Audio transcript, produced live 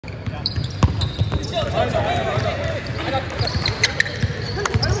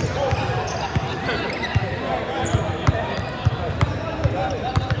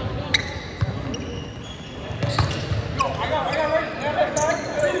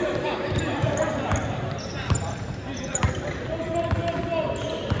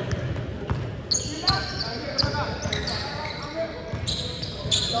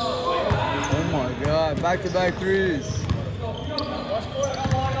Back-to-back threes.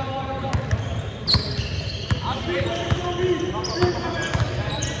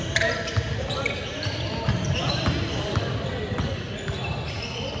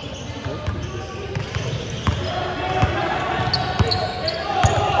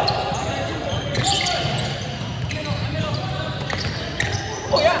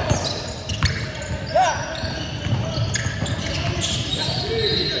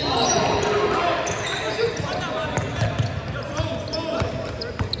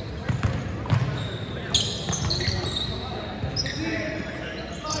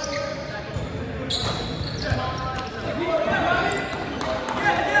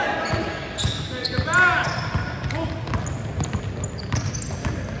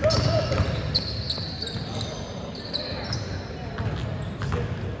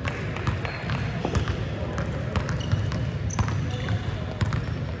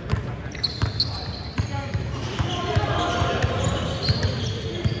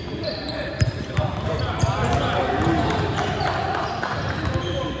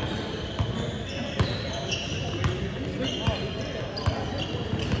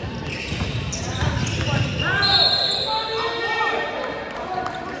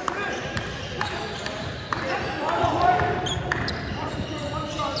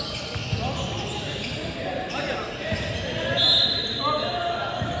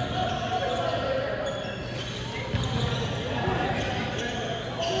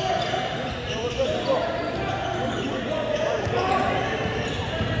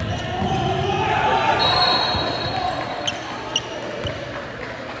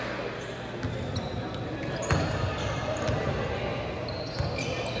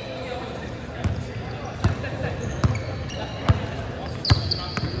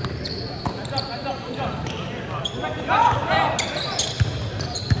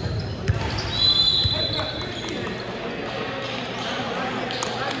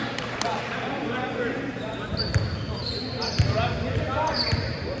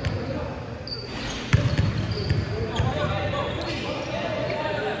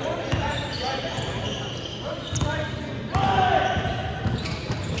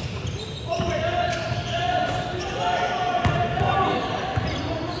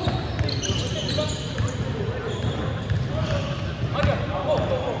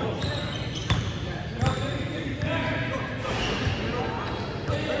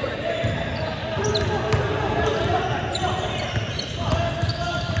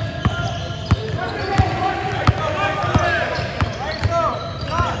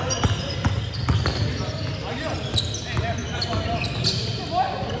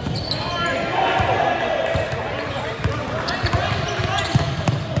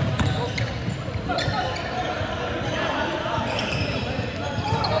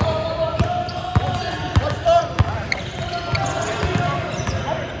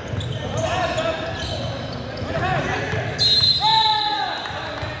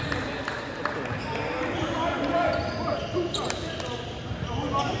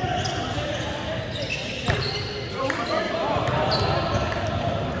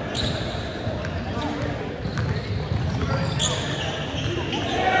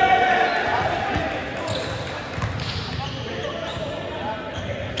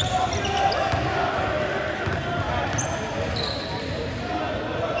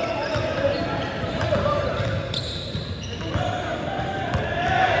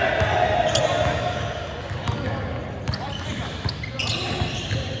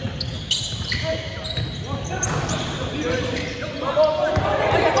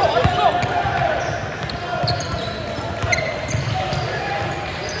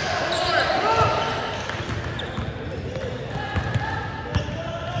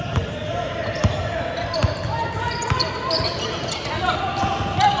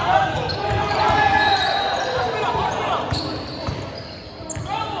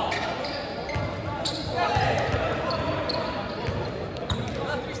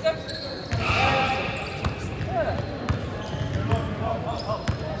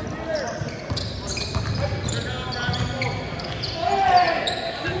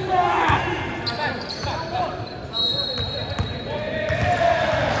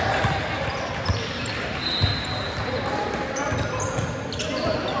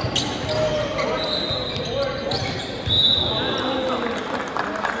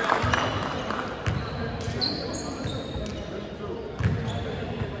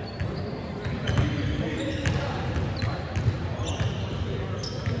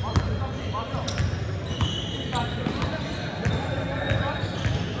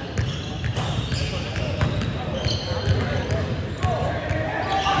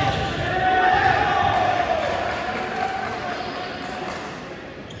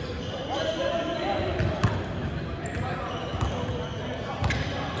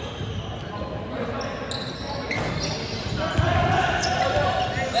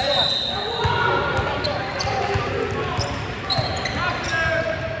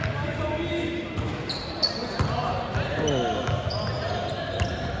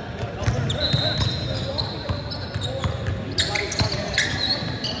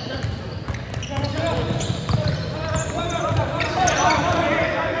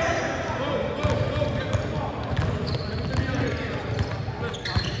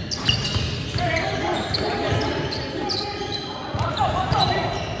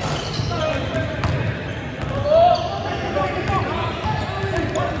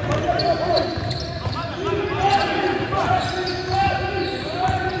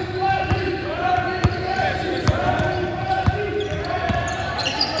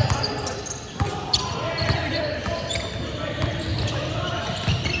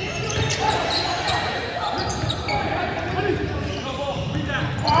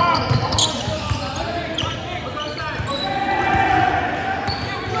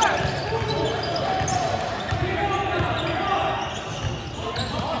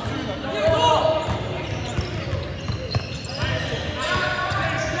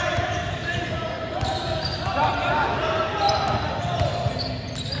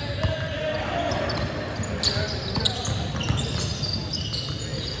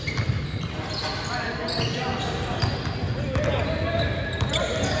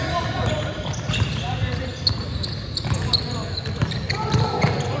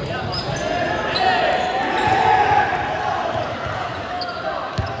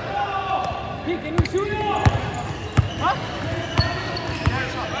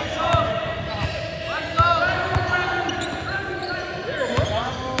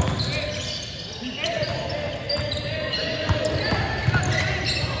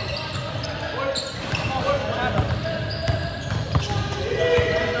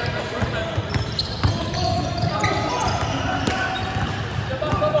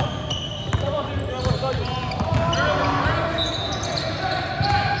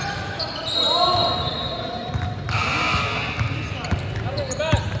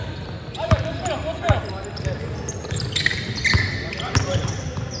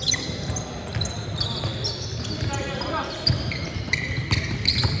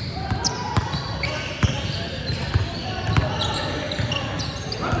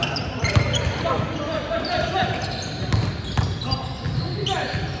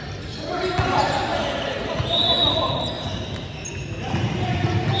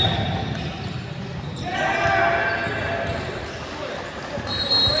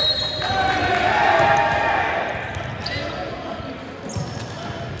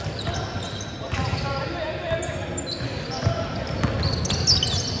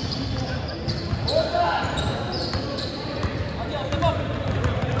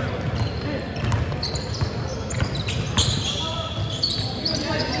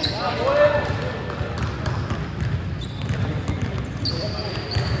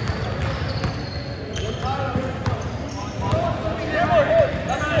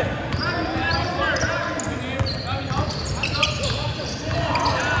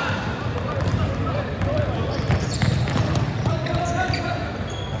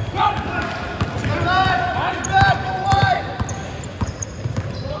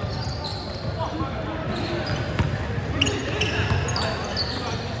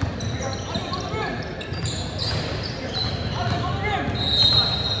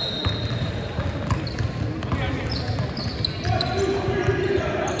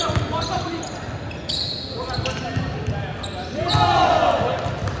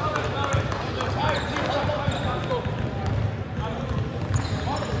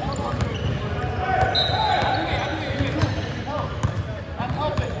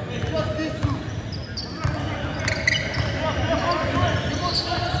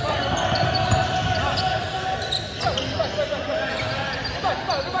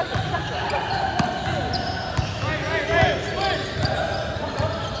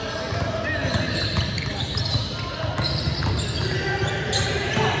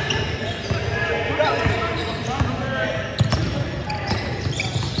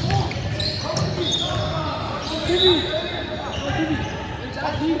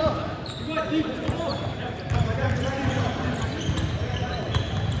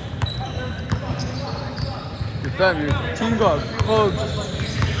 Fam, your team got hugged.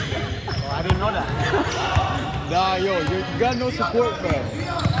 Oh, I didn't know that. Nah, yo, you got no support, fam. This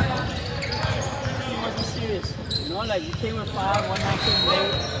wasn't serious. You know, like you came with 5, one man came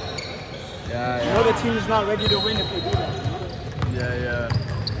late. Yeah, You know the team is not ready to win if they do that. Yeah.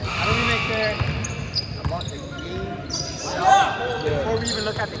 I don't even care about the game itself. Before we even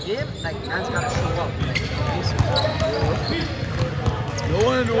look at the game, like man's gotta show up. No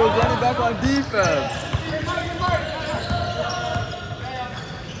one was running back on defense.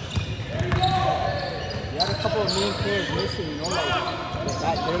 A couple of main players missing, you know,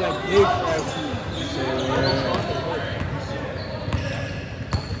 like they're like big for our team.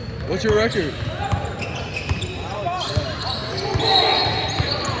 What's your record?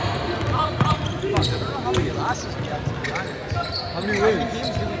 How many losses we got? How many wins? Games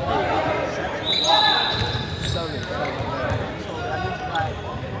did we play? 7. So that means like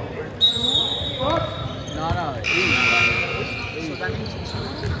No, 8. So that means 2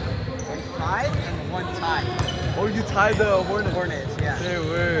 and 5 and 1 tie. Oh, you tied the Hornets? Hornets, yeah. Say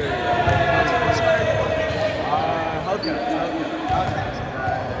word. Hellcats.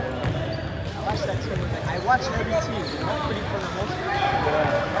 I watched that team. I watched every team, you know, pretty for the most part.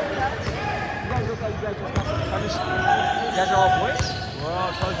 Hellcats, you guys look like you guys just got some chemistry. You guys are all boys? We're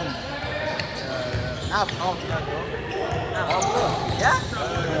all cousins. Nah, all together, bro. Nah, all good. Yeah?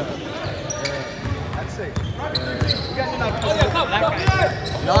 That's sick. You guys are not cousins with that guy.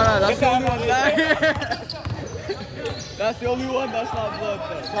 No, that's the only one. That's the only one that's not blood,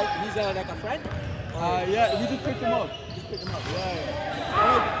 though. Like, he's like a friend? Yeah, we just picked him up.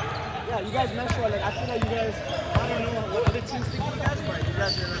 Yeah, you guys mentioned, like, I feel like you guys, I don't know what other teams think of you guys, but you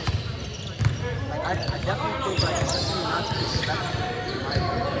guys are like I definitely think like it's a team not to disrespect.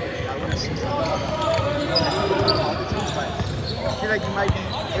 I want to see some other teams, but I feel like you might be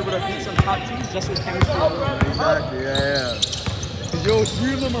able to beat some top teams just with chemistry. Exactly, yeah. Cause yo,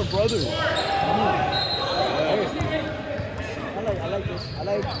 3 of them are brothers. I like this. I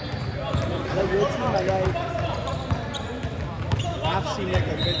like your team. I like Raph seemed like a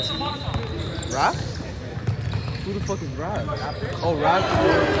good team. Raph? Who the fuck is Raph? Oh, Raph.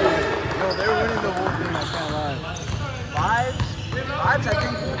 No, they were winning the whole thing, I can't lie. Vibes,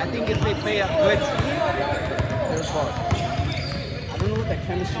 I think if they play a good team, they're fucked. I don't know what the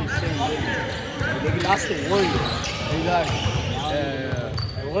chemistry is saying. They lost to Warriors. Exactly.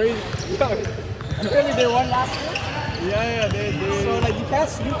 Yeah. Warriors, apparently they won last year. Yeah, they. So like you can't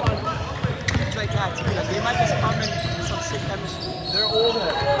sleep on teams like that too. Like they might just come in with some sick chemistry. They're old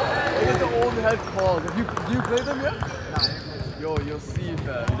head. They get the old head calls. Do you play them yet? Nah. Yo, you'll see,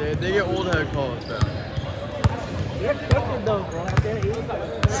 fam. They get old head calls, fam. They're crooked though, bro. Like they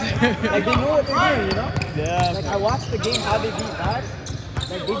know what they're doing, you know? Yeah. Like I watched the game how they beat BEARDS.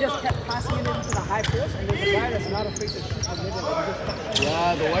 Like they just kept passing it into the high post, and there's a guy that's not afraid to shoot from middle. Like, he just kept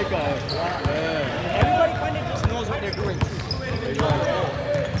Yeah, the white guy. Yeah. Everybody kind of just knows what they're doing too. Exactly.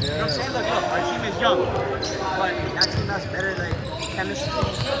 You know what I'm saying? Look, our team is young, but that team has better like chemistry.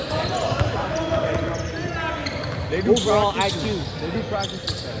 They do overall practices. IQ. They do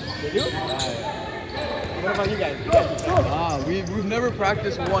practices, fam. They do? Yeah. What about you guys? We've never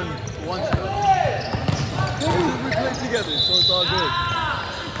practiced once. We play together, so it's all good.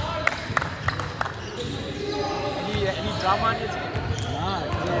 Any drama on your team? Nah,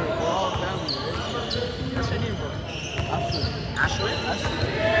 we're all family, right? What's your name, bro? Ashwin. Ashwin?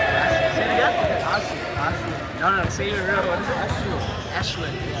 Say it again? Ashwin. No, say it real. What is it?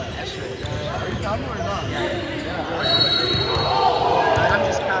 Ashwin. Yeah, Ashwin. Are you family or not? Yeah. I'm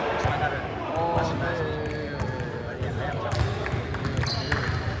just capping, so I gotta.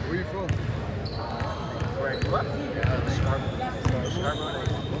 Where you from? Where I grew up? Scarborough.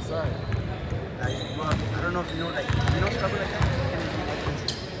 What side? I don't know if you know, like, Scarborough like that?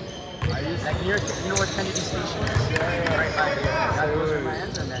 I used Like near, you know where Kennedy Station is? Yeah. Right by there. Those are my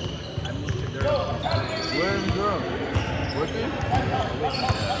ends, and then I moved to Durham. Where in Durham? Working?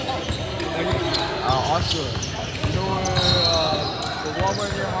 Oscar. You know where the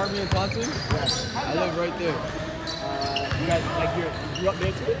Walmart near Harvey and Thompson? Yeah. I live right there. You guys, like, you grew up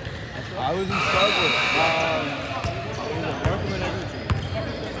there too? I was in Scarborough. I was in Northman Eglinton.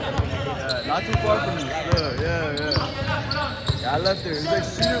 Not too far from me. Yeah. Yeah, I left there. It was like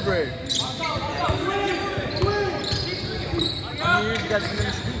senior break. How many years you guys been in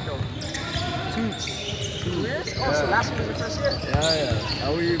the street though? 2 years? Oh, so last year was your first year? Yeah.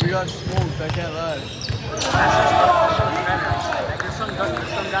 We got smoked, I can't lie. That's just better. Like there's some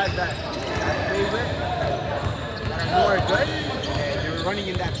guys that play with that are more good, and they were running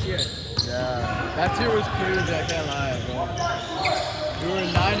in that tier. Yeah, that tier was crazy, I can't lie, bro. We were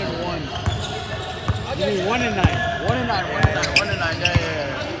 9-1. You mean 1 and 9? 1 and 9, 1 and 9, yeah.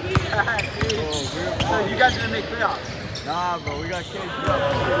 So you guys didn't make playoffs? Nah, bro, we got caged up.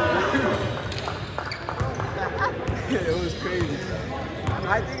 It was crazy.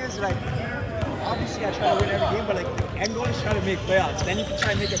 My thing is like, obviously I try to win every game, but like everyone's trying to make playoffs. Then you can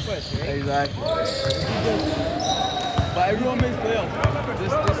try and make a push, right? Exactly. But everyone makes playoffs.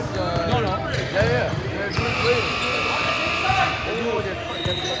 No. Yeah. They're good players.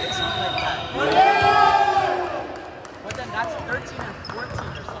 It's not like that. But then that's 13 and 14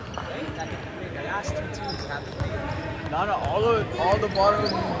 or something, right? That they can play. The last 2 teams have to play. Not all the bottom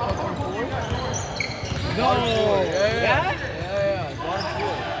fucking 4. No. Yeah. Bottom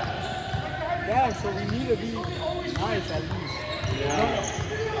 4. Yeah, so we need to be nice at least. Yeah.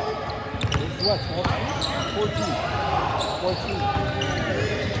 It's what, 12 teams? 14.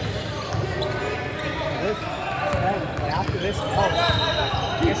 But after this, I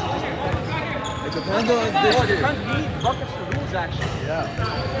guess it just depends. It depends on this Oh, it year. depends. We need buckets for rules, actually. Yeah.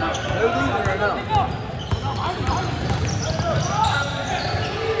 They're leaving right now.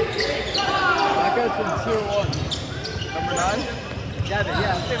 That guy's from tier 1. Number 9? Yeah, I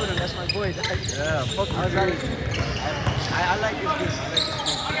play with him. That's my boy. Yeah, fuck I like this dude.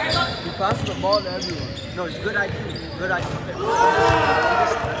 He passes the ball to everyone. No, it's good IQ. Good IQ.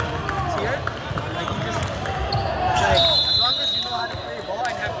 Here, like you just, like, as long as you know how to play ball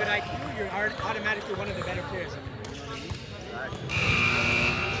and have good IQ, you're automatically one of the better players. You know what I mean?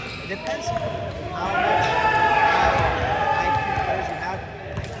 It depends how much IQ players you have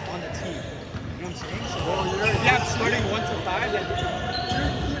on the team. You know what I'm saying? So if you have starting 1 to 5, then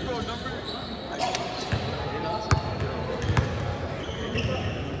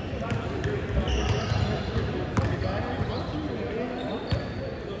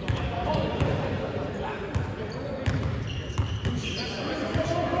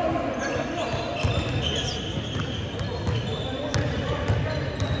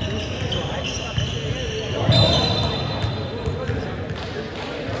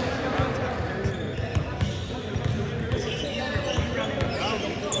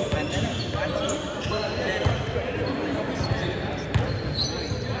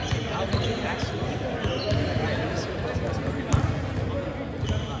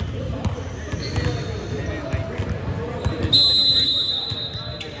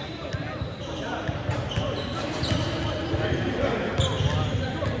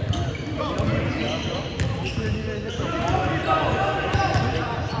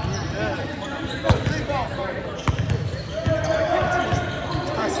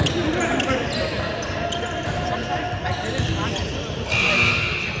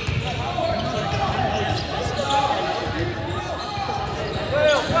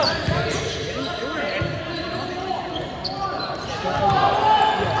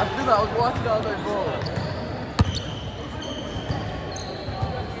I was watching, I was like, bro.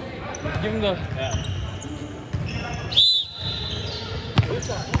 Give him the... Yeah.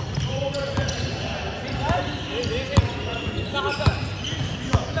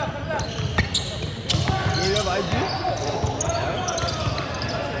 Do you have IG?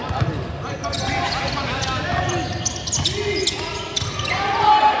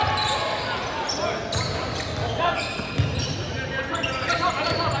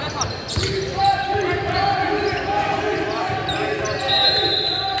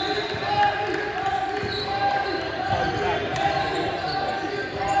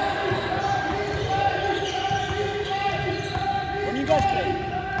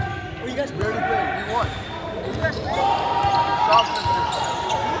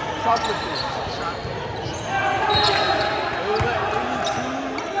 Shoplifting.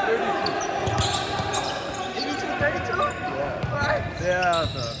 It was like 82-32? Alright. Yeah, I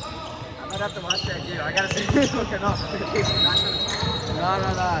bro. might have to watch that game. I gotta see who's cooking up in case I'm not gonna.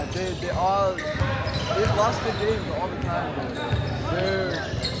 Nah. They've lost the games all the time, bro.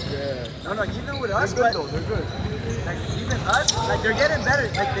 No, even with us, they're good though. They're good. Like even us, like they're getting better.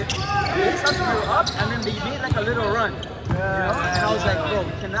 Like they us grew up, and then they made like a little run. Yeah. You know? And I was like, bro,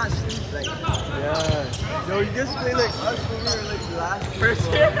 we cannot sleep. Like, yeah. Yo, you just play like us when we were like last first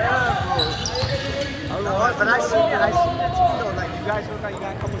year. year. Yeah, bro. I don't know, but I see the team though. Like you guys look like you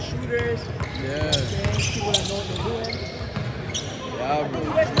got a couple shooters. Yeah. Okay, people that know what they're doing. Yeah, I think bro. you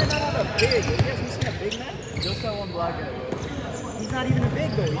guys might not have a big. You guys seen a big man? Just that one black guy, bro. He's not even a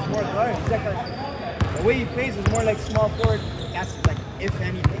big though. He's more guard. He's like the way he plays is more like small forward. That's like if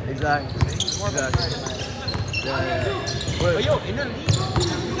anything. Exactly. He's more of a guard. In my opinion. Yeah. But yo, in the league,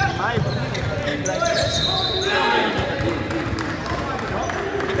 my opinion, like this,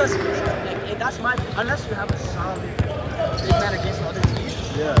 because like that's my unless you have a solid big man against other teams.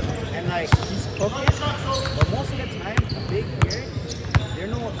 Yeah. And like he's cooking, but most of the time a big here, they're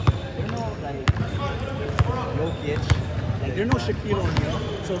no like Jokic, like they're no Shaquille O'Neal.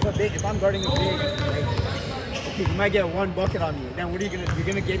 So if I'm guarding a big, like okay, you might get one bucket on me. Then what are you're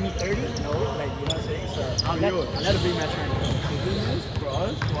gonna give me 30? No, like you know what I'm saying. So I'll let a big man try. The thing is, for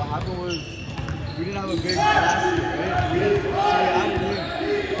us, what happened was we didn't have a big last year, right? We didn't.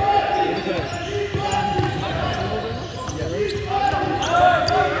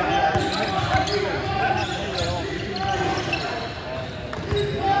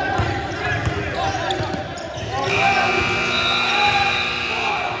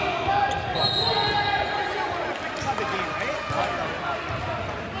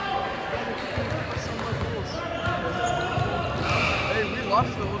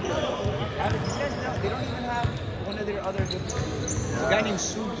 So we added him. They don't even have one of their other good players. A guy named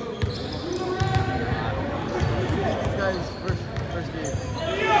Sugi. This guy's first game.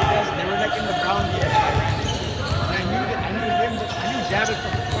 Yes, they were like in the brown game. And I knew Javid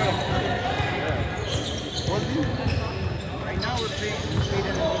from before. What's he? Right now we played in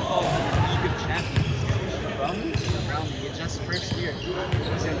a league called League of Champions. Brown league. It's just first year. It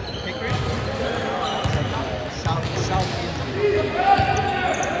was in Pickering. It's like South Indian.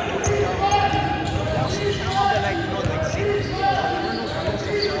 Like, you know, like singers,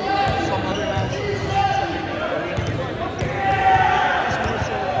 some other guys. It's more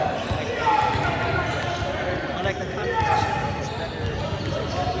so like the competition is better.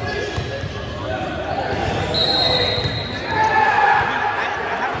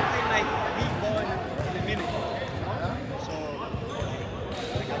 I haven't played like league ball in a minute, so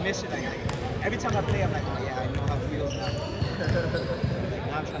like I miss it. Like every time I play, I'm like, oh yeah, I know how it feels now. Like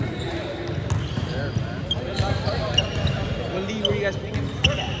now I'm trying to. What league were you guys playing in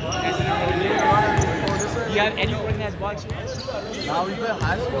before that? Do you have any organized ball experience? Now we play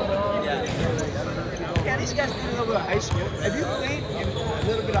high school, bro. Yeah. Yeah, these guys play a little bit of high school. Have you played in a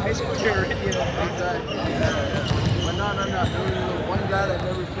little bit of high school? You're already in Exactly. Yeah. But no. There was one guy that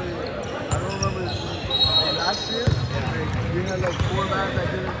never played. I don't remember his name. Like last year, we had like 4 guys that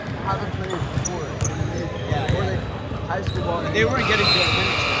haven't played before in the league. Yeah. Or like high school ball. They weren't getting good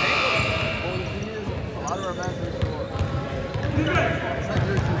minutes, right? Well, the thing is, a lot of our guys are slow. It's like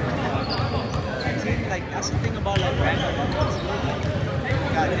they're too good. I think like that's the thing about like random ones. You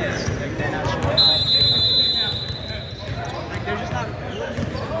got this, like they're not sure. Like they're just not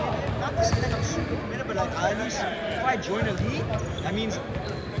to say like I'm super committed, but like at least if I join a league, that means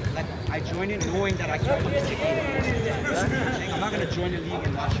like I join it knowing that I can come to the game. I'm not gonna join a league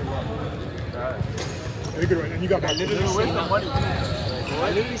and not show up. Right. Very good right now. You got I back. literally Waste say of that. money. I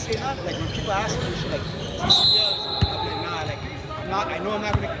literally say that. Like when people ask me, shit, like TCBs, I'm like, nah, like I know I'm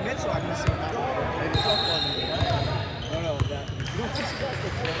not gonna commit, so I'm gonna say nah. Like, it's not fun. No, that. You know TCBs?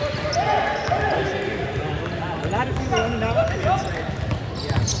 A lot of people running out. And it's like,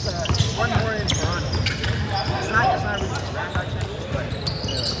 yeah, it's just one more in Toronto. It's not really brand changes, but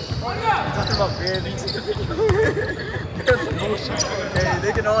I'm talking about BEARDS. There's no shit. Hey,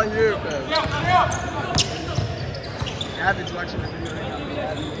 they can all hear it, man. Avid's watching the video right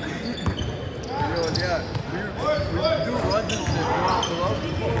now. Yo, yeah. We do runs and shit. You want to pull up?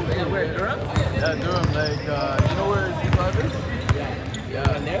 Yeah, where, Durham? Yeah, Durham. Like, you know where C5 is?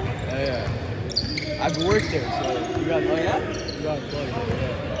 Yeah. In there? Yeah. I've worked there, so you got Oh yeah? You got plugged,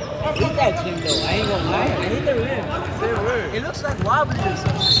 yeah. I hate that gym though. I ain't gonna lie. I hate the rim. Same word. It looks like wobbly or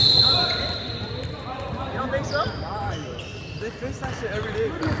something. You don't think so? Nah, yo. They fix that shit every day,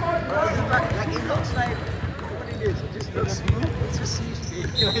 bro. Like it looks like what it is. It just looks smooth. It just seems fake.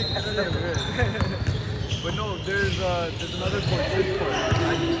 Like I don't know. But no, there's another court, 6 court.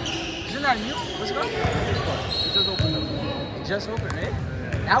 Isn't that new? What's it called? It just opened up. It just opened, right?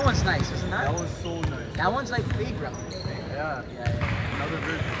 That one's nice, isn't that? That one's so nice. That one's like playground, right? Yeah. Yeah. Another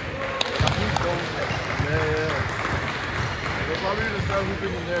version. Some new goals, like. Yeah. They're probably gonna start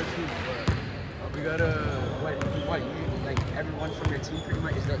hooping in there too, but we gotta. What? You like everyone from your team pretty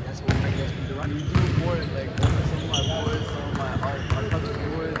much is that's what I guess do the run. We do more like some of my boys, some of our cousin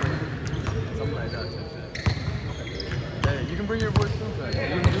boys, and something like that. Yeah, you can bring your boys too, man.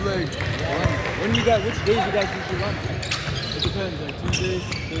 You can do like. When you guys, which days you guys usually run? It depends, like Tuesdays,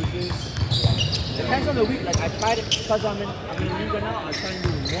 Thursdays. Depends on the week. Like I tried it because I'm in a league right now. I'm trying to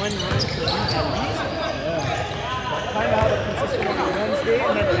do 1 run per week at least. So I kind of have a consistent one on Wednesday,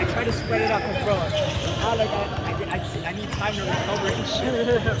 and then I try to spread it out. Cause bro, now like I need time to recover and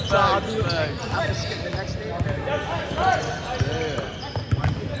shit. So I'll do I have to skip the next day.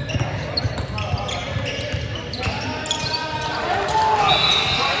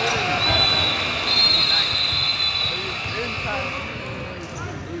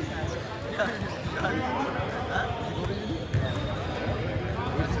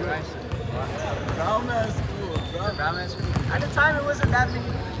 At the time, it wasn't that many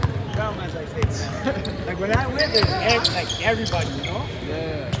groundmans like this. Like when I went, there's like everybody, you know?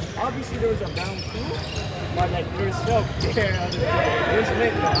 Yeah. Obviously, there was a brown crew, but like there was still there. It was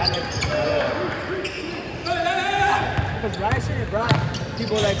lit, though. Because Ryerson it brought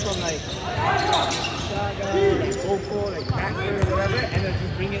people like from like Saga, like Opal, like Frankfurt, or whatever, and then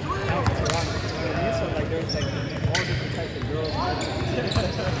just bring it out to Toronto. You know what I mean? So like there's like all different types of girls.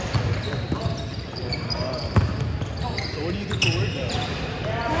 What do you do for work now?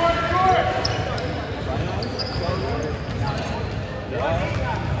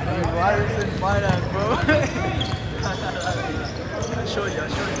 Ryerson finance, bro. I'll show you. I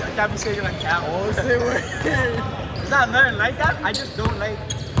can't be saying it on camera. Oh, say what? It's not nothing like that. I just don't like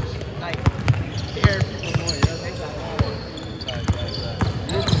fair people more, you know?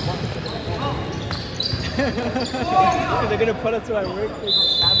 They're gonna put us to our work, they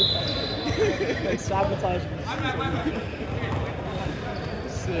just sabotage me. Like sabotage me.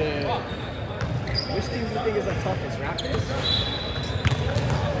 Which team do you think is the toughest? Raptors?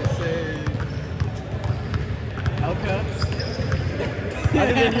 I'd say Hellcats. I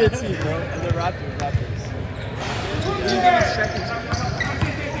didn't hear a team, bro. And the Raptors.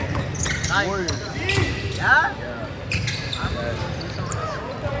 Nice. Warriors. Yeah? Yeah.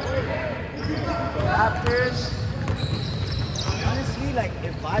 Raptors. Honestly, like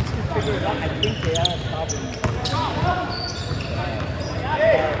if Vibes can figure it out, I think they have a problem.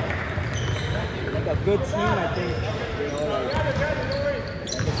 Like a good team, I think, you know,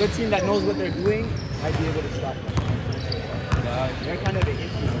 like a good team that knows what they're doing might be able to stop them. They're kind of the issue.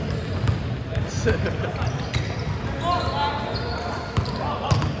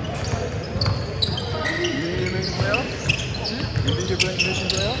 You think you're playing mission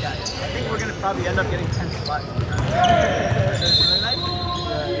playoffs? Yeah, I think we're gonna probably end up getting 10 spots.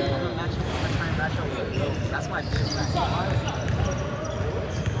 That's my biggest plan.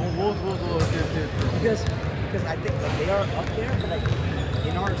 Because I think like they are up there, but like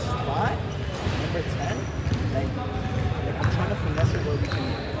in our spot, number 10, like I'm trying to finesse it where we can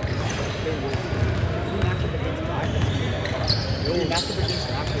play with. If we match up against Raptors, if we match up against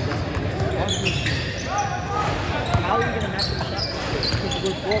Raptors, how are we gonna match up with Raptors?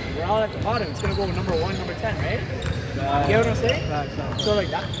 Because we're all at the bottom. It's gonna go number 1, number 10, right? You get what I'm saying? So like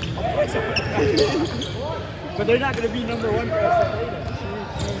that, of course. But they're not gonna be number 1 for us later.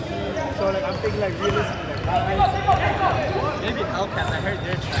 So like I'm thinking like realistically, like maybe Hellcats. I heard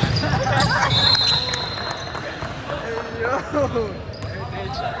they're trash. Hey yo,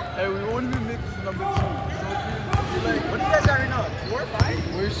 hey, we won't even make this number 2. So like, What do you guys already know? 4 or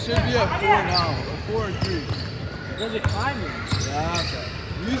 5? we should be at 4 now, or 4 or 3. Those are climbing. Yeah,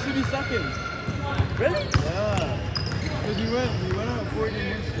 we used to be second. Really? Yeah, because we went on a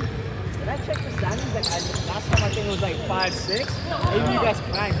 4-game streak. Did I check the standings? Like last time I think it was like 5, 6. Maybe you guys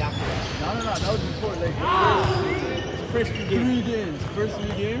climbed after that. No, that was before, like The first few games. 3 games. First 3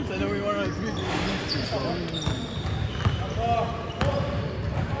 games, and then we went on a 3-game streak.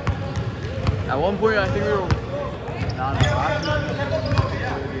 At one point, I think we were.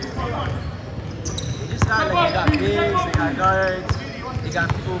 They just got like they got bigs, they got guards, they got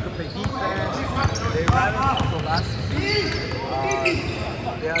people who can play defense. They ran up until last season.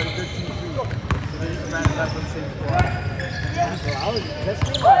 They had a good team too. So they just ran it back on the same squad. So I was just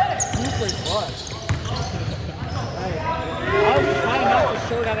super fun. I was trying not to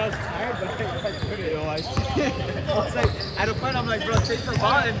show that I was tired, but I couldn't. Yo, I see. I was like, at a point I'm like, bro, take the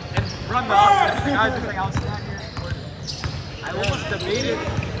ball and run the offense. And I was just like, I'll stand here. I almost debated.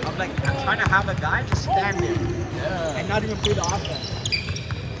 I'm like, I'm trying to have a guy just stand there and not even play the offense.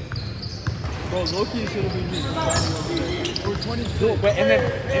 Bro, low-key should have been me. We're 22. But and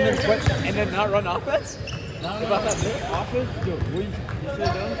then not run offense? Not about that bit? Offense? Yo, what you should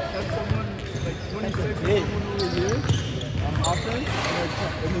have done? Have someone like 26 big. someone over here on offense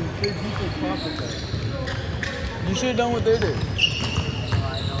and then play defense properly. You should have done what they did. I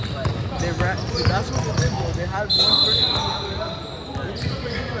know, but They ran. See, that's what they did, bro. They had one person.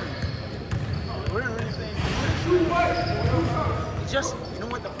 we're really playing defense. It's just, you know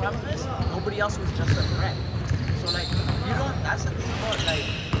what the problem is? Nobody else was just a threat. So like, you don't, that's the thing about like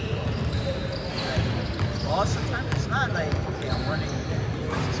well, sometimes it's not like, okay, I'm running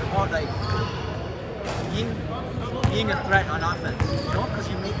defense. It's about like being a threat on offense, you know, because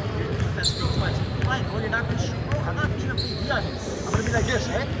you make your defense think twice. Fine, no, you're not going to shoot, bro. I'm not going to be on you. I'm going to be like this,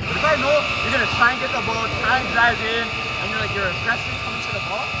 right? But if I know you're going to try and get the ball, try and drive in, and you're like, you're aggressive coming to the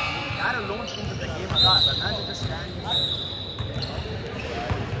ball, that alone changes the game a lot. But imagine just standing there.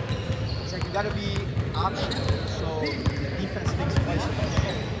 It's like you got to be option, so the defense thinks twice about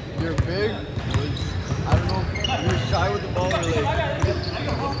it. You're big. I don't know. You're shy with the ball. Or like,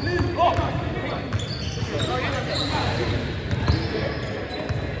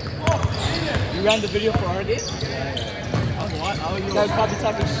 you ran the video for our game? You guys probably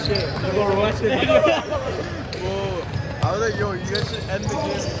talking shit. I'm going to watch the video. whoa. I was like, yo, you guys should end the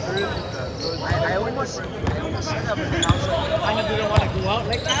game early. I almost said that, but then I was like, I kind of didn't want to go out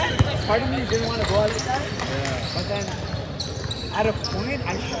like that. Part of me didn't want to go out like that. Yeah. But then, at a point,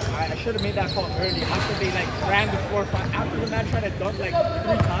 I should have made that call early. After they like ran the 4 or 5, after the man tried to dunk like 3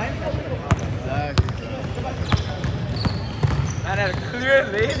 times, I should have called. Exactly. Man had a clear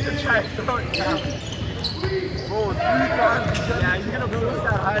lane to try and throw it down. Bro, 3 times. Yeah, you're gonna post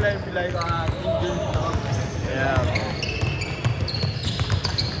that highlight and be like, he didn't dunk. Yeah.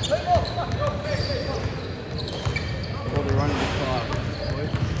 Oh, they're running the clock.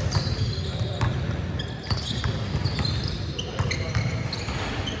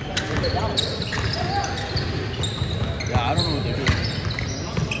 Yeah, I don't know what they're doing.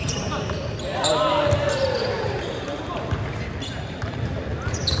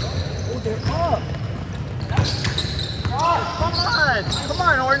 Oh, they're up. Oh, come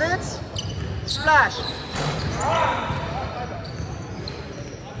on, Hornets. Splash.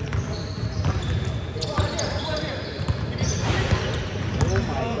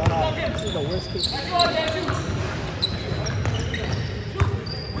 This is the worst case. You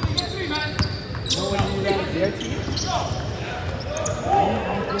know when you ran their team?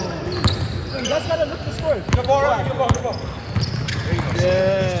 You guys gotta look the score. Good ball, good ball, good ball.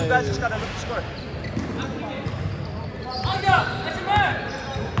 You guys just gotta look the score.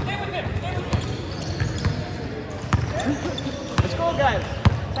 Let's go, guys.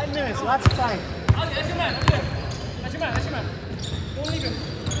 10 minutes, lots of time. That's your man. Don't leave him.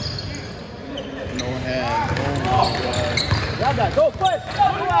 No hands. Oh my god. Grab that. Go, push. Go,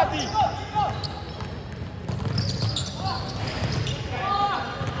 Abby.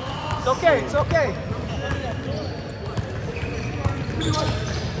 It's okay. It's okay.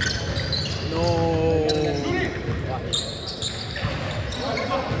 No.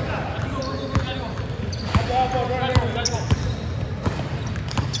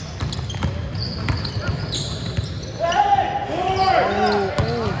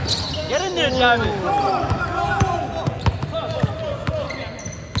 Get in there, Javin.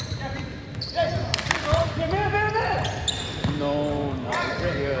 No, not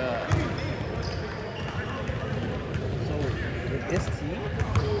here. So, with this team,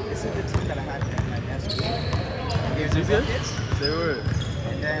 this is the team that I had in my best game. Is this it? They were.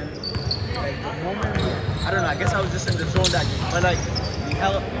 And then, like, the moment I don't know, I guess I was just in the zone that game. But, like, we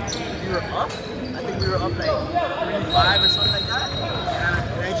were up. I think we were up, like, 3-5 or something like that.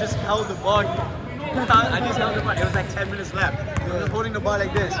 And I just held the ball. I just held the ball. It was like 10 minutes left. I was holding the ball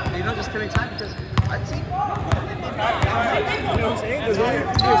like this. And, you know, just killing time because our team, you know what I'm saying? There's only a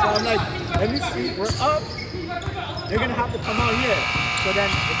few years. So I'm like, let me see, we're up. They're going to have to come out here. So then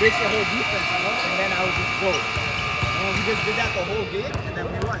it breaks the whole defense, you know? And then I would just go. And we just did that the whole game, and then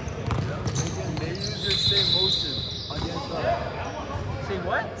we won. They use your same motion against us. Same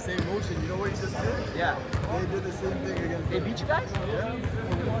what? Same motion. You know what you just did? Yeah. They did the same thing against They us. beat you guys? Yeah.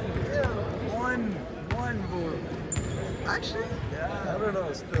 One, bro. Actually, yeah. I don't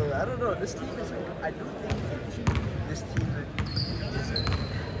know. Still, I don't know. This team is. I do think this team is,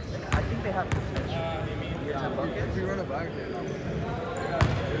 like, I think they have potential. Yeah, if we run it back there.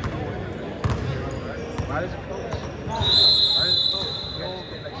 Why does it coach? Why does it coach? You guys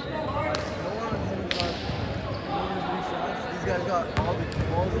get like shit. No one on him got these guys got all the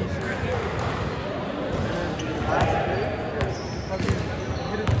balls and shit. And then last play, fucking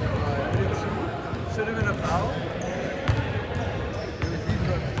hit it two. Should have been a foul. It was these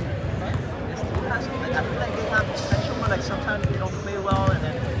guys. This team has, like, I feel like they have potential, but like sometimes they don't play well, and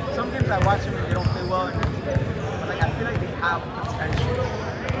then some games I watch them and they don't play well, and then, but like I feel like they have potential.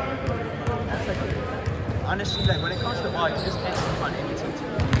 That's like, honestly, like when it comes to ball, you just can't sleep on any team.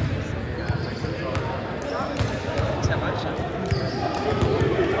 Too much.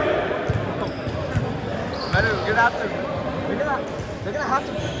 Man, they're gonna have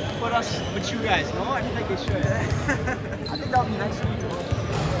put us with you guys, no? I feel like they should. I think that would be nice for you.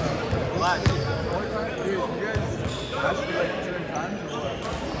 Why? Dude, you guys ask for like certain times or what?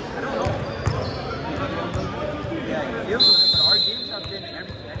 I don't know. Yeah, it feels good, but our games have been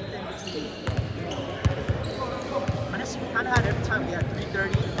anything between. Honestly, we kind of had every time we had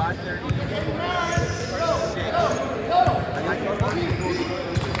 3:30, 5:30, 6. Like I thought we would go.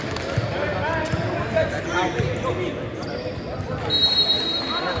 That's how we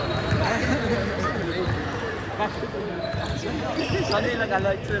Sunday, like I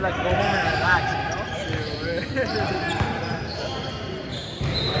like to like go home and relax, you know?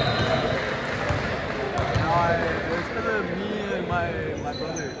 It's because of me and my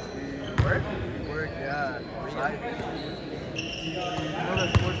brothers. We work, yeah. You know that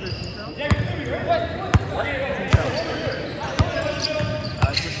sports for Team Town? What? Team Town.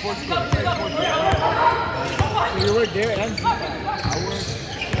 It's a sports store. So you work there and I work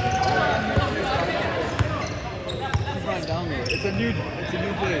down there. It's a new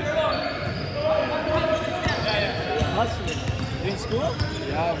place. hustling. You in school?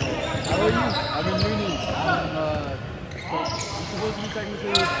 Yeah, man. How are you? I'm in uni. I'm supposed to be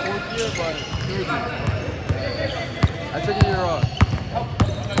technically 4th year, but 3rd year. I took a year off.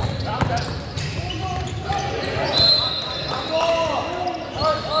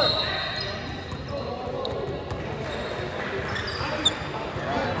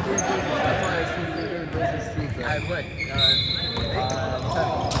 I would.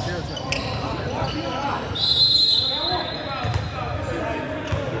 7.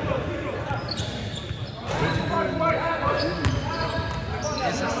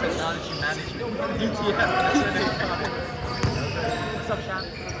 Business Technology Management. BTM. That's what they call it. What's up, Sean?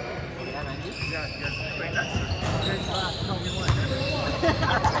 Yeah, man. Yeah, playing that. No, we won.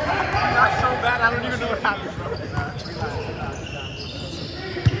 Not so bad. I don't even know what happened, bro.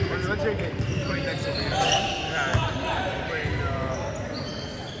 What's your game? Playing next over here. Yeah. Playing,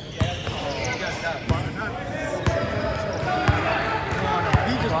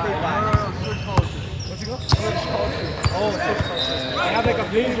 he just played live. Switch culture. What's it called? Switch culture. Oh, switch culture. I have like a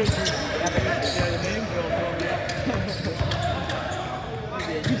page or two. Yeah, the name built over there.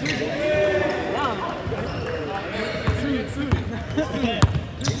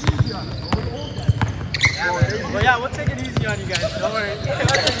 Well, yeah, we'll take it easy on you guys. Don't worry. Don't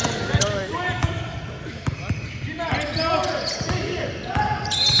worry.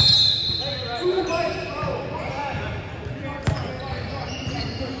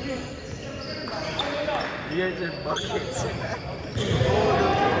 You guys are buckets.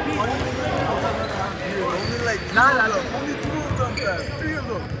 Only like only 2 of them left. 3 of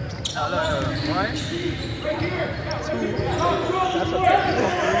them. No. 1, 2. That's a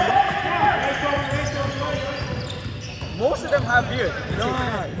most of them have beard. No,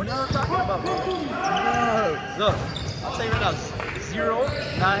 what are you talking about, bro? No. Look, I'll tell you right now. 0,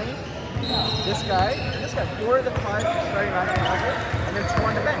 9, this guy, and this guy. 4 of the 5 starting right now, and then 2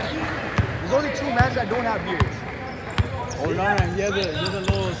 on the bench. There's only 2 men that don't have beards. Oh, no, man. He has a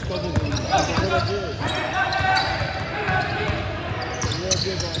little struggle with him. He's a little beard.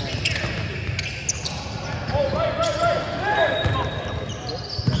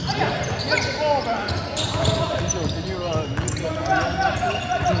 Can you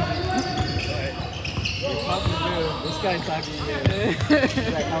this guy's talking here.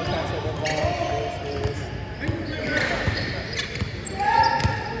 Like, how can I set the ball? This.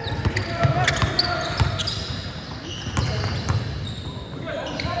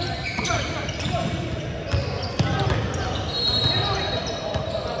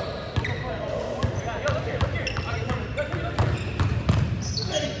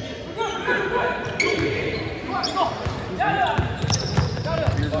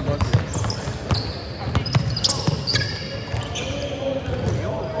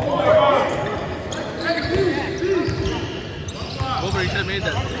 You should have made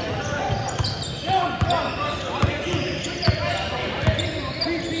that.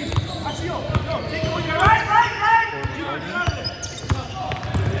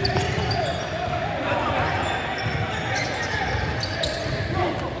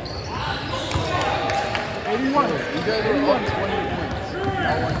 You guys were up 20 points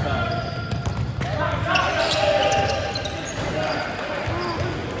at one time.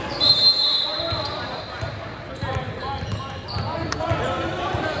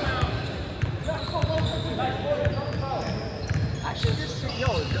 Actually, this yo,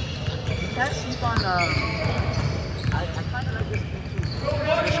 you can't sleep on. I kind of like this thing too.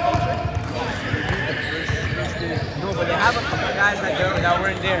 Switch culture. No, but they have a couple of guys that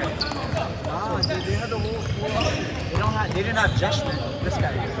weren't there. They had the whole They didn't have Jeshman. This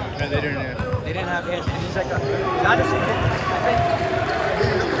guy. Yeah, they didn't have hits, and he's like honestly, I think when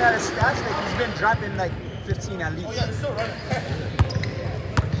you're looking at his stats, like he's been dropping like 15 at least.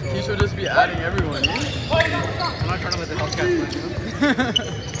 He should just be adding everyone. I'm not trying to let the Hellcats win.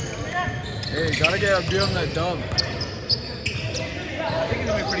 Hey, gotta give him that dub. I think it's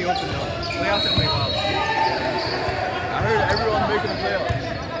gonna be pretty open though. Playoffs are pretty wild. I heard everyone making the playoffs.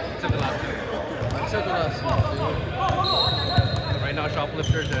 Except the last two. Except the last one. Right now,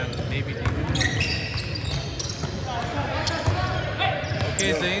 Shoplifters and maybe Demons.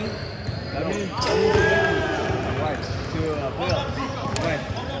 Okay, Zane. That means right to playoffs. Right.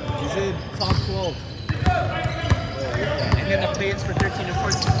 He said top 12. And then the play-ins for 13 and 14.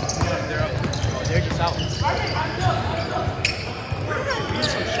 They're up. They're just out.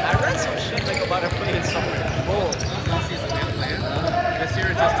 I read some shit like about a play-in somewhere. Oh, last season they didn't play it. This year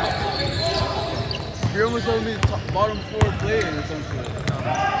it's just top 12. You're almost told me bottom 4 play-in or some shit.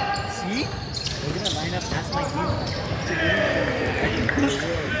 See? We're gonna line up. That's my game.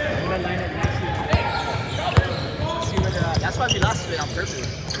 We're gonna line up next year. See where the. That's why we lost it on purpose.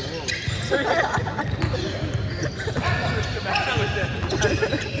 You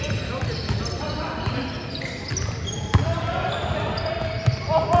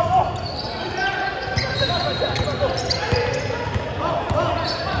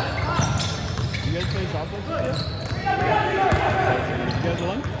guys play softball today? You guys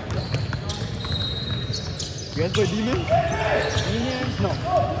won? You guys play Demons? Demons? No.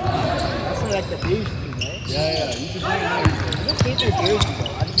 That's like the Bears team, right? Yeah, you should play it. I just hate their jersey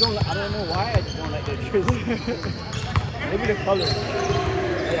though. I don't know why. I just don't like their jersey. Maybe the color.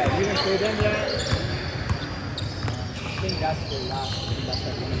 Yeah, you didn't play them yet. I think that's the last. I think that's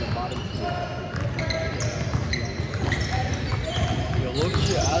like one of the bottom two. Yo, look at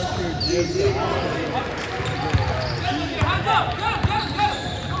your ass for GM.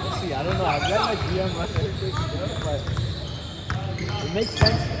 See, I don't know. I've got my GM run everything, but it makes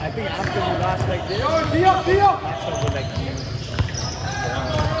sense. I think after we lost like this, that's how we're like GM.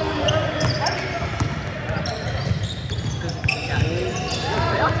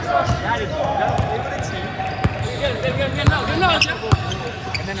 Strategy. You gotta play with a team.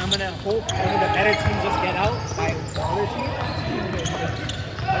 And then I'm gonna hope one of the better teams just get out by the other team.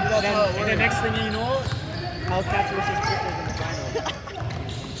 And the next thing you know, Hellcats versus Clippers in the final.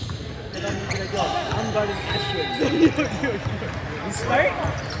 And then you're like, yo, I'm guarding Ashwin. You start?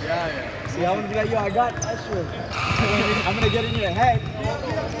 Yeah. See, I'm gonna be like, yo, I got Ashwin. I'm gonna get in your head,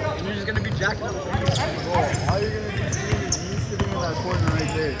 and you're just gonna be jacked up. Bro, all you're gonna be seeing is you sitting in that corner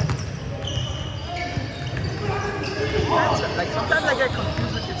right there. Like sometimes I get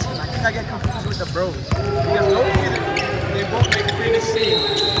confused with the team. I think I get confused with the bros. Because they both make pretty the same.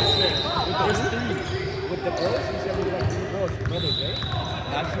 There's three. With the bros, you said we like two bros, brothers, right?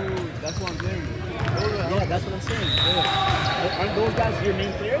 That's what I'm saying. Yeah, that's what I'm saying. Yeah. Aren't those guys your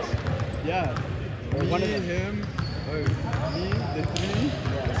main players? Yeah. Or one of them? Him, me, the three,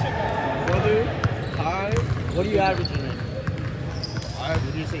 my brother, Ty. What are you averaging in? What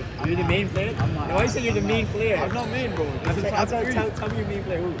did you say? You're the main player? I'm not. Why you say you're the main player? I'm not main, bro. This is top three. Tell me your main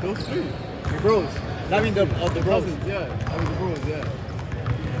player. Who? Those three. Your bros. I mean the bros. Cousins, yeah. I mean the bros, yeah.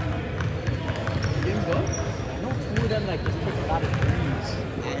 Game's up? I know two of them like just took a lot of threes.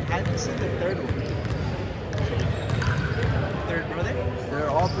 I hadn't seen the third one. Third brother? They're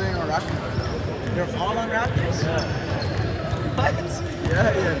all playing on Raptors right now. They're all on Raptors? Yeah. What?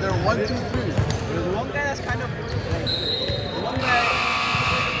 Yeah. They're 1, 2, 3. There's one guy that's kind of like, one guy,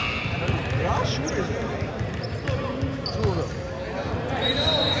 they're all shooters, right? Two of them.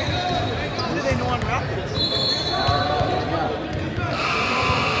 Who do they know on Raptors?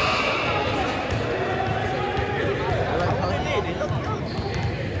 They look young.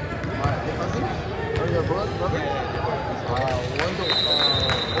 My cousin? Or your brother? One's 04.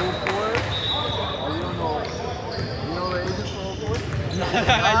 You don't know. You know the agent for 04?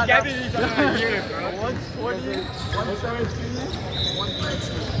 I can't believe he's talking about years, bro. One's 20, one's 17, one's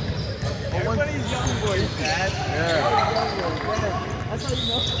 19. Everybody's young boys, man. Yeah. That's how you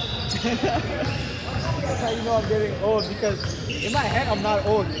know. That's how you know I'm getting old, because in my head I'm not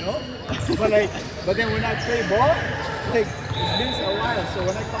old, you know? But then when I play ball, like it's been a while. So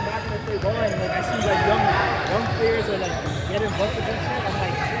when I come back and I play ball and like I see like young players are like getting buckets and shit, I'm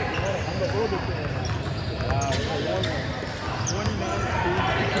like, shit, you know, I'm the older player. Wow, you're a young one. 29.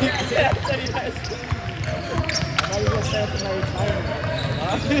 Yeah, 29. I might as well start for my retirement.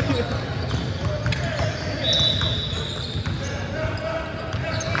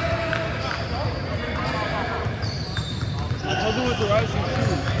 My cousin went to Rising too.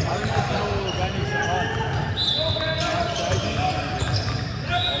 I don't know if you know a guy named Sahan.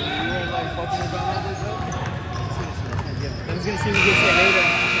 see me get hit later.